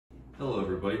Hello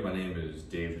everybody, my name is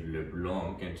David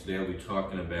LeBlanc, and today I'll be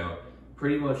talking about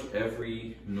pretty much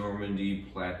every Normandy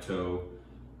plateau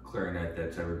clarinet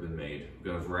that's ever been made.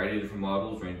 We've got a variety of different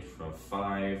models ranging from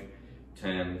 5,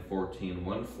 10, 14,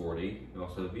 140, and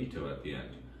also a veto at the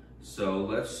end. So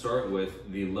let's start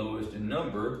with the lowest in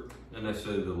number, not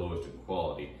necessarily the lowest in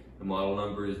quality. The model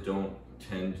numbers don't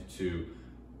tend to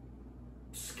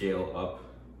scale up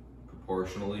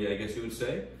proportionally, I guess you would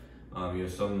say.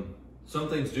 Some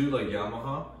things do, like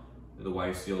Yamaha. The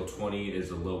YCL 20 is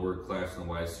a lower class than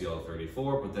the YCL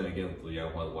 34, but then again, the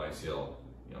Yamaha YCL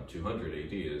 200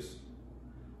 AD is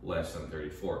less than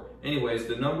 34. Anyways,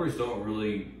 the numbers don't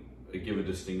really give a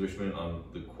distinguishment on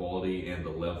the quality and the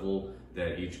level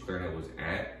that each clarinet was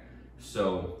at.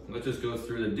 So let's just go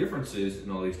through the differences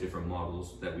in all these different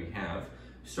models that we have,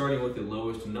 starting with the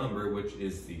lowest number, which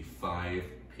is the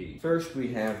 5P. First,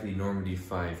 we have the Normandy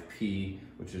 5P,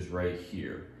 which is right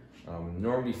here.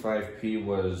 Normandy 5P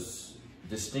was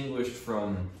distinguished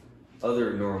from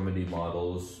other Normandy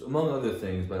models, among other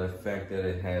things, by the fact that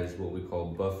it has what we call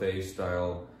buffet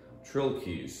style trill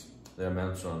keys that are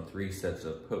mounted on 3 sets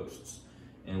of posts.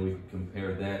 And we can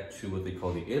compare that to what they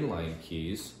call the inline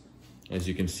keys, as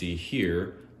you can see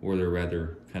here, where they're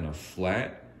rather kind of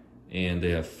flat and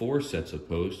they have 4 sets of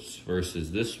posts,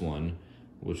 versus this one,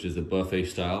 which is the buffet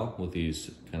style with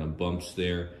these kind of bumps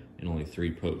there and only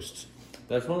 3 posts.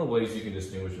 That's one of the ways you can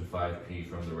distinguish the 5P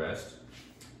from the rest.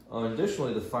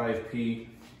 Additionally, the 5P,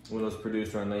 when it was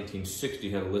produced around 1960,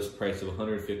 had a list price of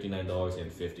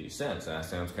 $159.50. That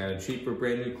sounds kind of cheap for a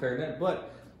brand new clarinet,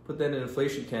 but put that in an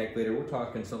inflation calculator, we're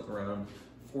talking something around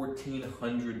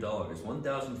 $1,400,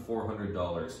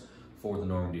 $1,400 for the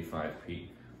Normandy 5P.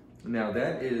 Now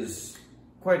that is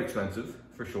quite expensive,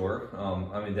 for sure.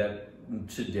 I mean, that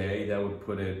today, that would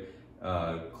put it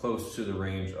close to the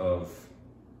range of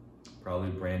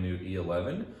probably brand new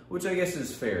E11, which I guess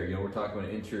is fair. We're talking about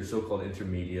an so-called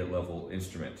intermediate level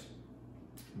instrument.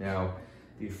 Now,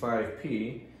 the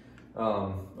 5P,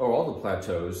 or all the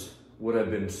plateaus, would have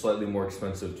been slightly more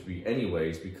expensive to be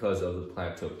anyways because of the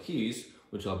plateau keys,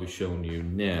 which I'll be showing you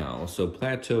now. So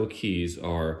plateau keys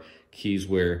are keys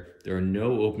where there are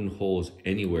no open holes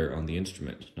anywhere on the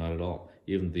instrument, not at all.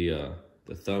 Even the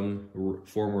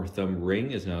former thumb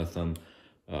ring is now a thumb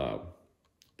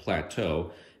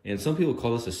plateau. And some people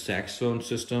call this a saxophone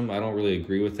system. I don't really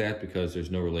agree with that because there's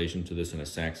no relation to this in a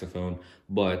saxophone,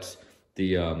 but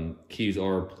the keys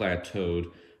are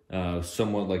plateaued,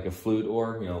 somewhat like a flute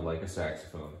or, like a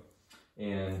saxophone.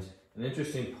 And an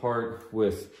interesting part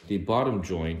with the bottom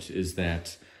joint is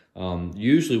that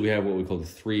usually we have what we call the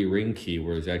 3-ring key,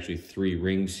 where there's actually 3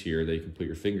 rings here that you can put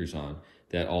your fingers on,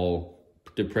 that all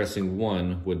depressing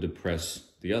one would depress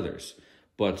the others.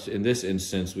 But in this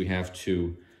instance, we have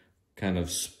to kind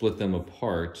of split them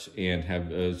apart and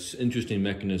have an interesting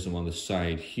mechanism on the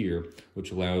side here,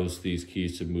 which allows these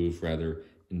keys to move rather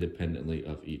independently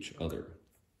of each other.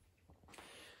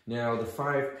 Now, the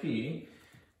 5P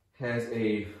has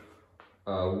a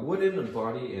wooden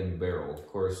body and barrel. Of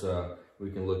course, we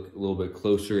can look a little bit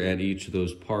closer at each of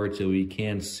those parts, and we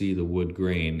can see the wood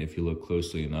grain if you look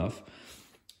closely enough.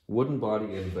 Wooden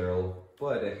body and barrel,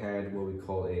 but it had what we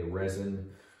call a resin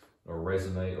or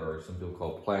resinite, or some people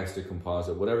call plastic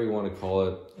composite, whatever you want to call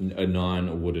it, a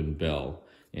non-wooden bell.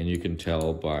 And you can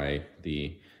tell by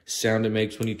the sound it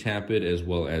makes when you tap it, as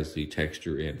well as the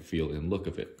texture and feel and look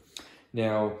of it.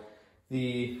 Now,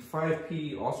 the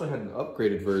 5P also had an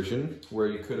upgraded version where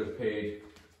you could have paid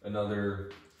another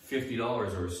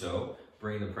 $50 or so,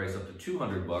 bringing the price up to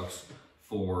 $200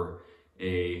 for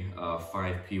a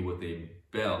 5P with a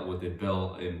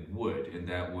bell in wood, and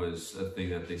that was a thing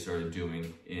that they started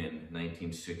doing in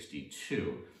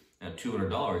 1962. Now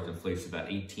 $200 inflates to about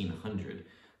 $1,800,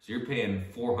 so you're paying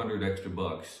 $400 extra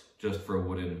bucks just for a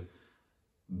wooden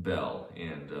bell.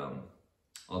 And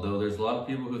although there's a lot of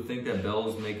people who think that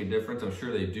bells make a difference, I'm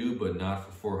sure they do, but not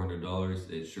for $400.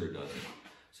 It sure doesn't.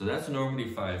 So that's the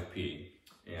Normandy 5P,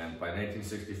 and by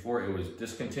 1964 it was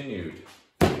discontinued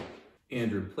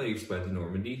and replaced by the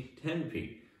Normandy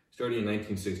 10P. Starting in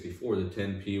 1964, the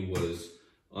 10P was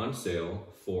on sale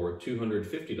for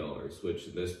 $250, which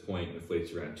at this point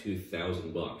inflates around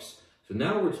 $2,000. So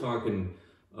now we're talking,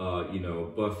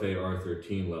 buffet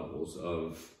R13 levels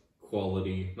of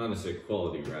quality, not necessarily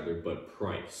quality rather, but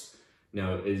price.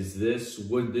 Now,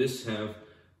 would this have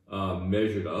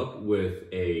measured up with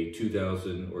a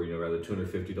 $2,000 or rather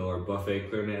 $250 buffet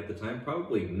clarinet at the time?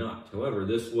 Probably not. However,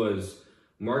 this was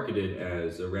marketed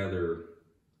as a rather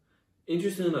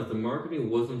interesting enough. The marketing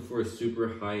wasn't for a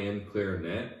super high-end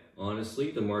clarinet.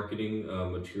 Honestly, the marketing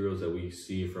materials that we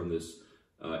see from this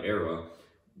era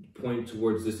point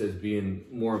towards this as being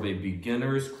more of a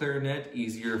beginner's clarinet,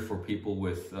 easier for people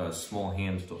with small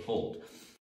hands to hold.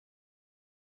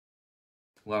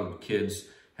 A lot of kids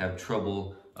have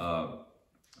trouble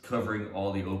covering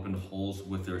all the open holes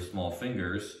with their small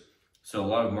fingers. So a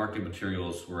lot of market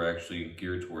materials were actually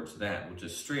geared towards that, which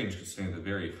is strange considering the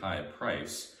very high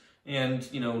price. And,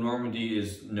 you know, Normandy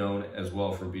is known as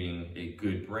well for being a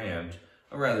good brand,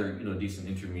 a rather, you know, decent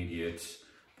intermediate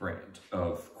brand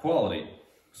of quality.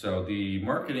 So the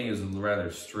marketing is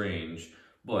rather strange,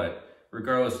 but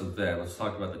regardless of that, let's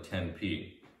talk about the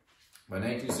 10P. By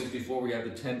 1964, we have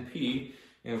the 10P,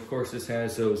 and of course this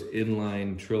has those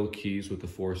inline trill keys with the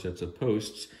 4 sets of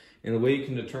posts. And the way you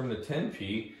can determine the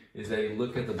 10P is that you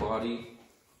look at the body,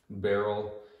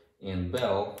 barrel, and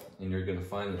bell, and you're going to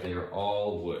find that they are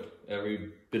all wood.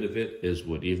 Every bit of it is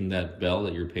wood. Even that bell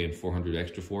that you're paying $400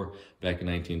 extra for back in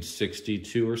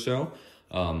 1962 or so,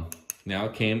 now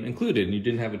it came included, and you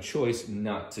didn't have a choice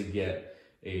not to get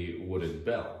a wooden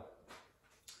bell.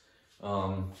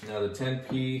 Now the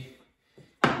 10P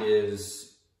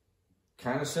is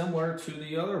kind of similar to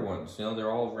the other ones. You know,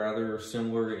 they're all rather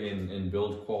similar in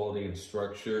build quality and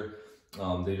structure.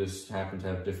 They just happen to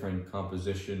have different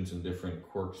compositions and different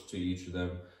quirks to each of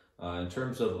them. In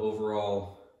terms of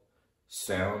overall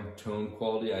sound tone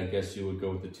quality, I guess you would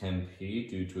go with the 10P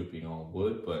due to it being all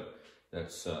wood, but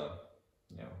that's,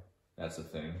 you know, that's a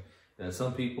thing that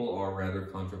some people are rather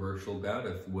controversial about,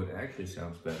 if wood actually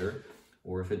sounds better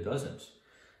or if it doesn't.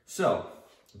 So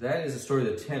that is the story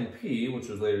of the 10P, which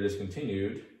was later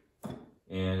discontinued,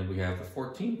 and we have the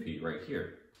 14P right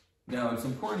here. Now, it's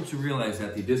important to realize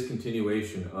that the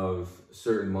discontinuation of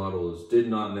certain models did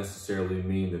not necessarily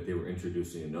mean that they were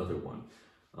introducing another one.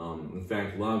 In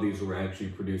fact, a lot of these were actually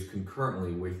produced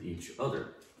concurrently with each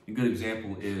other. A good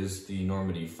example is the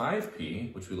Normandy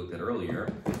 5P, which we looked at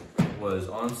earlier, was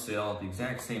on sale at the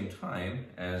exact same time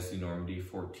as the Normandy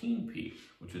 14P,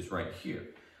 which is right here.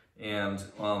 And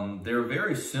they're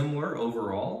very similar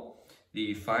overall.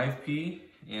 The 5P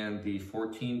and the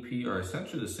 14P are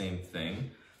essentially the same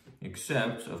thing,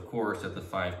 except, of course, that the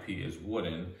 5P is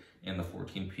wooden and the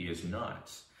 14P is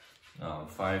not.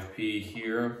 5P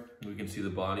here, we can see the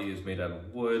body is made out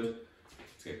of wood.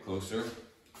 Let's get closer.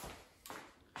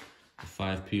 The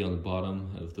 5P on the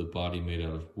bottom of the body made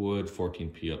out of wood,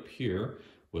 14P up here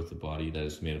with the body that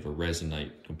is made of a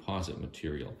resinite composite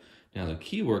material. Now the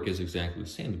key work is exactly the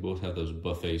same. They both have those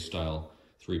buffet style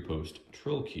 3-post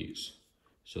trill keys.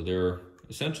 So they're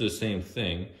essentially the same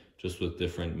thing, just with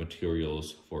different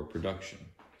materials for production.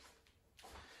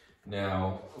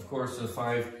 Now, of course, the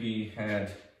 5P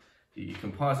had the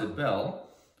composite bell,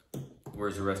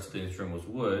 whereas the rest of the instrument was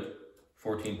wood.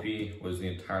 14P was the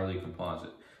entirely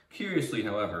composite. Curiously,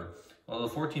 however, although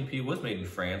the 14P was made in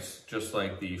France, just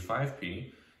like the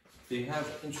 5P, they have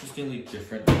interestingly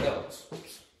different bells.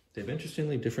 Oops. They have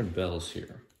interestingly different bells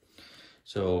here.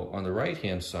 So on the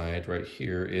right-hand side, right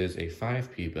here, is a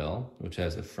 5P bell, which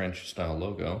has a French-style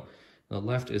logo. On the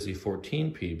left is a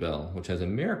 14P bell, which has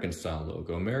American-style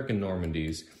logo. American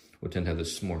Normandies would tend to have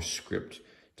this more script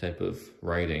type of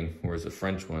writing, whereas the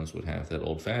French ones would have that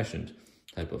old-fashioned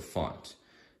type of font.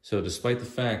 So despite the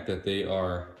fact that they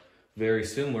are very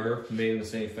similar, made in the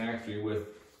same factory with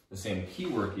the same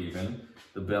keywork even,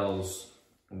 the bells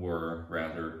were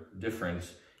rather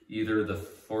different. Either the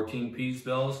 14P's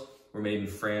bells were made in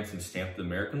France and stamped the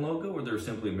American logo, or they were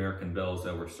simply American bells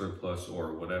that were surplus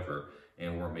or whatever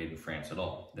and weren't made in France at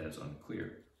all. That is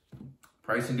unclear.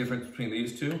 Pricing difference between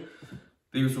these two,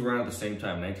 these were around at the same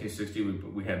time. 1960,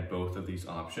 we had both of these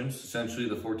options. Essentially,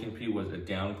 the 14P was a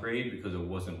downgrade because it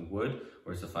wasn't wood,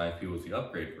 whereas the 5P was the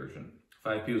upgrade version.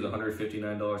 5P was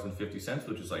 $159.50,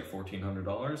 which is like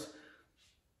 $1,400.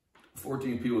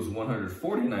 14P was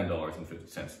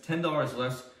 $149.50. $10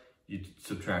 less, you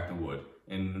subtract the wood.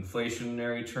 In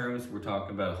inflationary terms, we're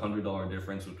talking about a $100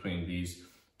 difference between these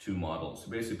two models.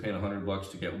 So basically paying $100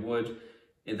 to get wood.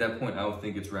 At that point, I would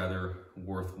think it's rather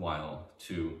worthwhile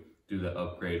to do the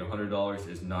upgrade. $100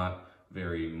 is not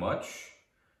very much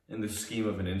in the scheme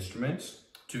of an instrument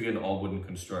to get an all wooden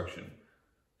construction.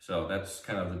 So that's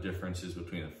kind of the differences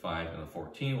between the 5 and the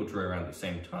 14, which were around the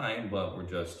same time, but were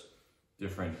just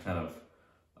different kind of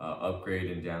upgrade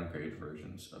and downgrade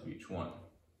versions of each one.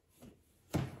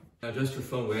 Now, just for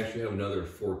fun, we actually have another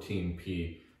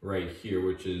 14P right here,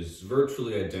 which is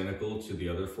virtually identical to the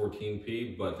other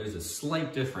 14P, but there's a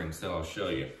slight difference that I'll show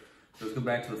you. So let's go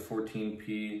back to the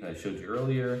 14P that I showed you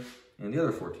earlier and the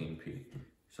other 14P.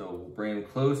 So we'll bring them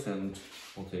close and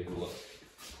we'll take a look.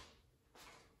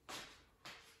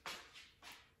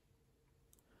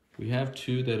 we have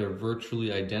two that are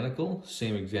virtually identical,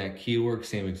 same exact keywork,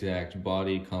 same exact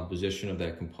body composition of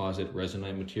that composite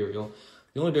resonite material.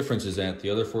 The only difference is that the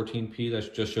other 14P that I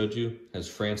just showed you has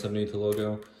France underneath the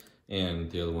logo, and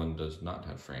the other one does not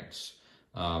have France.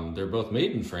 They're both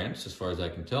made in France, as far as I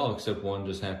can tell, except one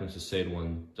just happens to say it,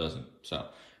 one doesn't. So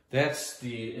that's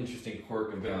the interesting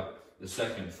quirk about the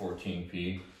second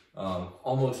 14P.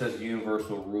 Almost as a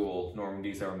universal rule,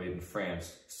 Normandys that were made in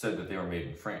France said that they were made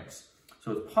in France.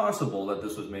 So it's possible that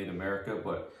this was made in America,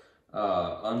 but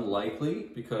unlikely,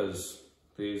 because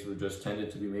these were just tended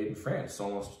to be made in France.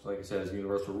 Almost, like I said, as a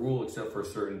universal rule, except for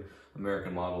certain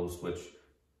American models, which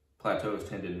plateaus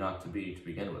tended not to be to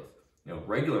begin with. You know,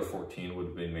 regular 14 would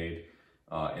have been made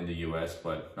in the US,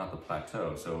 but not the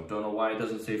plateau. So don't know why it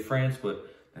doesn't say France, but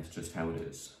that's just how it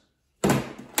is.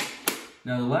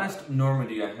 Now the last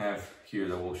Normandy I have here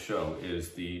that we'll show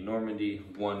is the Normandy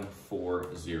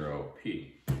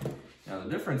 140P. Now the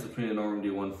difference between the Normandy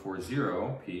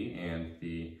 140P and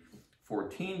the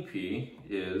 14P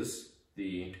is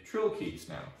the trill keys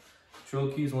now. Trill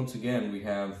keys, once again, we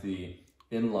have the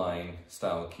inline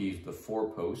style keys, the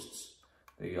 4 posts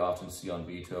that you often see on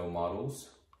Vito models.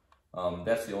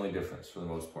 That's the only difference for the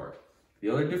most part. The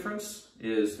other difference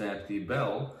is that the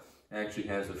bell actually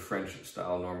has a French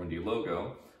style Normandy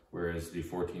logo, whereas the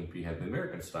 14P had the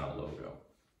American style logo.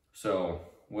 So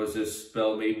was this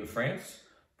bell made in France?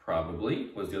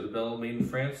 Probably. Was the other bell made in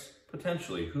France?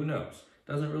 Potentially. Who knows?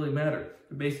 Doesn't really matter.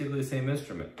 They're basically the same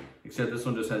instrument, except this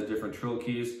one just has different trill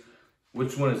keys.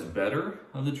 Which one is better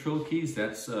of the trill keys?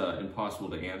 That's impossible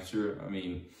to answer. I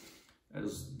mean,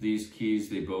 as these keys,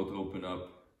 they both open up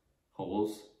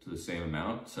holes to the same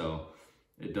amount, so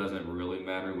it doesn't really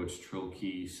matter which trill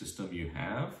key system you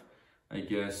have. I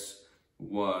guess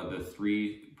the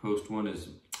 3-post one is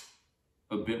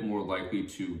a bit more likely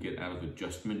to get out of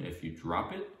adjustment if you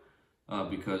drop it,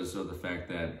 because of the fact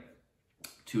that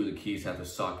 2 of the keys have to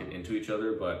socket into each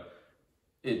other, but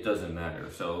it doesn't matter.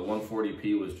 So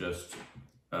 140P was just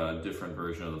a different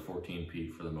version of the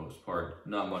 14P for the most part.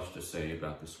 Not much to say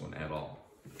about this one at all.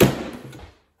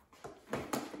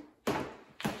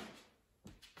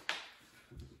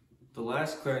 The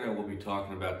last clarinet we'll be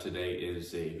talking about today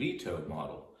is a Vito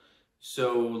model.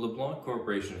 So LeBlanc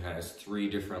Corporation has 3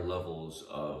 different levels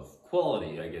of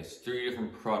quality, I guess, 3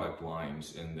 different product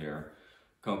lines in their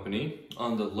company.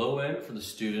 On the low end for the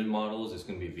student models, it's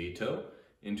going to be Vito.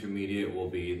 Intermediate will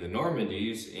be the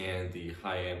Normandys, and the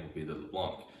high end will be the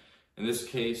LeBlanc. In this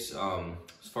case,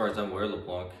 as far as I'm aware,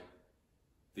 LeBlanc,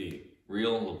 the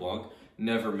real LeBlanc,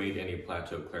 never made any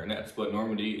plateau clarinets, but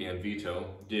Normandy and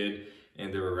Vito did,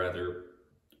 and they were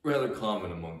rather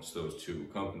common amongst those 2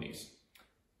 companies.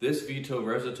 This Vito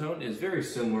Resotone is very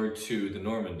similar to the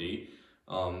Normandy.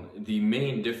 The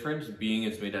main difference being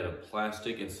it's made out of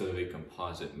plastic instead of a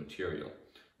composite material.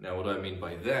 Now, what do I mean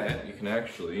by that? You can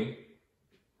actually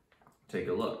take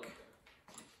a look.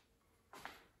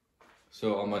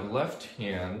 So on my left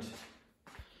hand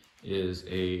is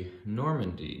a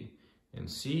Normandy, and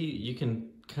see, you can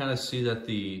kind of see that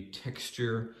the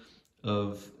texture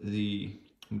of the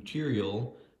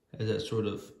material has that sort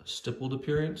of stippled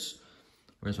appearance,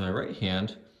 whereas my right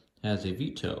hand has a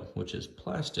Vito, which is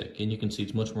plastic, and you can see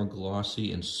it's much more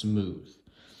glossy and smooth.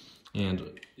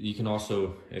 And you can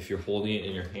also, if you're holding it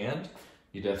in your hand,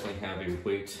 you definitely have a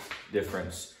weight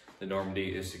difference. The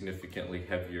Normandy is significantly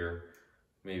heavier,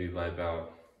 maybe by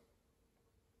about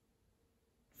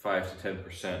 5 to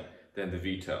 10% than the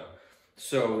Vito.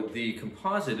 So the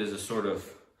composite is a sort of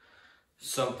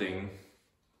something,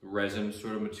 resin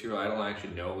sort of material. I don't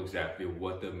actually know exactly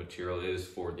what the material is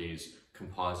for these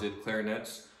composite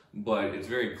clarinets, but it's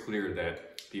very clear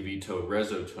that the Vito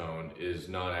Resotone is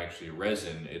not actually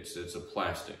resin, it's a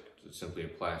plastic. It's simply a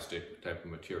plastic type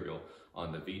of material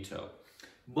on the Vito.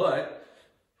 But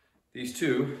these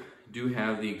 2 do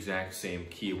have the exact same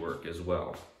keywork as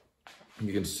well.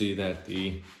 You can see that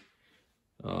they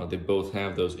both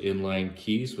have those inline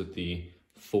keys with the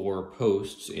 4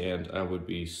 posts, and I would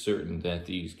be certain that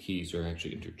these keys are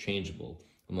actually interchangeable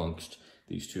amongst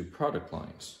these 2 product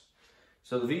lines.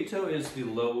 So the Vito is the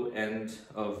low end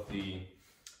of the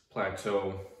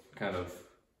plateau kind of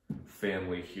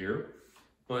family here,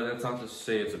 but that's not to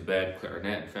say it's a bad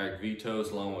clarinet. In fact,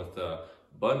 Vitos along with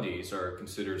Bundys are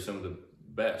considered some of the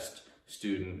best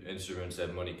student instruments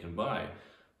that money can buy.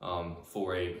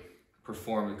 For a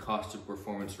cost to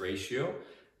performance ratio,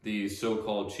 these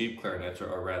so-called cheap clarinets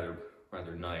are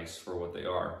rather nice for what they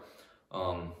are.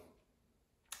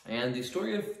 And the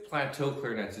story of plateau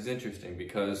clarinets is interesting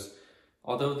because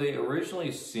although they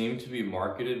originally seemed to be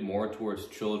marketed more towards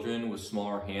children with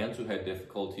smaller hands who had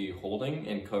difficulty holding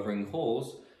and covering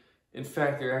holes, In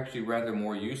fact, they're actually rather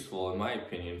more useful, in my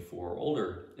opinion, for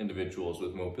older individuals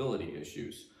with mobility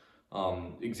issues.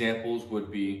 Examples would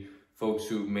be folks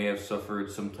who may have suffered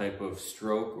some type of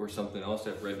stroke or something else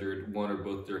that rendered one or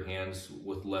both their hands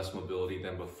with less mobility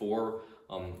than before.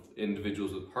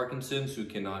 Individuals with Parkinson's who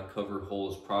cannot cover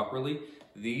holes properly.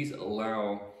 These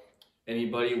allow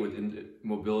anybody with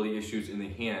mobility issues in the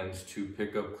hands to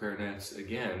pick up clarinets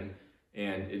again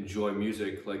and enjoy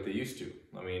music like they used to.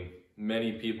 I mean,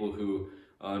 many people who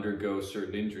undergo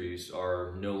certain injuries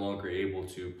are no longer able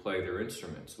to play their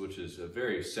instruments, which is a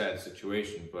very sad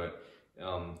situation, but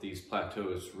these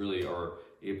plateaus really are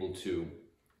able to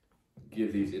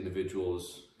give these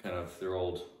individuals kind of their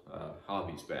old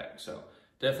hobbies back. So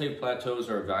definitely plateaus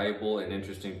are a valuable and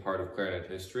interesting part of clarinet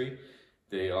history.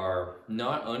 They are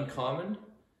not uncommon.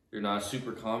 They're not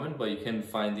super common, but you can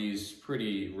find these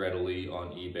pretty readily on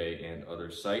eBay and other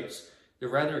sites. They're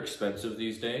rather expensive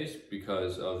these days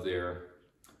because of their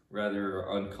rather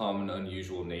uncommon,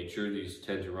 unusual nature. These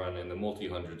tend to run in the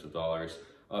multi-hundreds of dollars,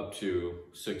 up to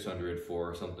 $600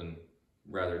 for something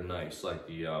rather nice, like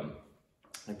the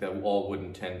like that all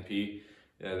wooden 10p.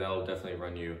 That'll definitely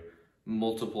run you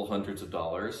multiple hundreds of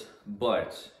dollars,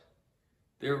 but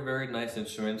they're very nice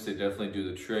instruments. They definitely do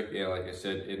the trick, and like I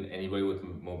said, anybody with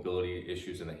mobility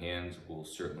issues in the hands will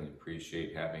certainly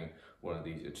appreciate having one of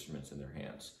these instruments in their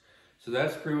hands. So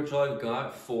that's pretty much all I've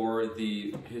got for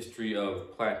the history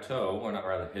of plateau, or not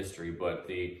rather history, but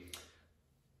the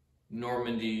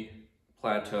Normandy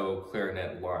plateau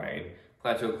clarinet line.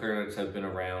 Plateau clarinets have been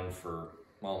around for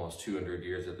almost 200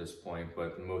 years at this point,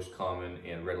 but the most common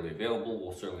and readily available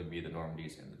will certainly be the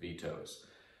Normandys and the Vitos.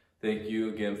 Thank you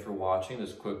again for watching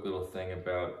this quick little thing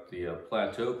about the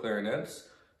plateau clarinets.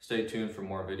 Stay tuned for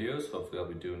more videos. Hopefully I'll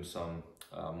be doing some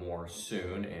more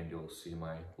soon, and you'll see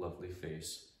my lovely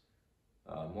face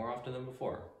more often than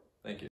before. Thank you.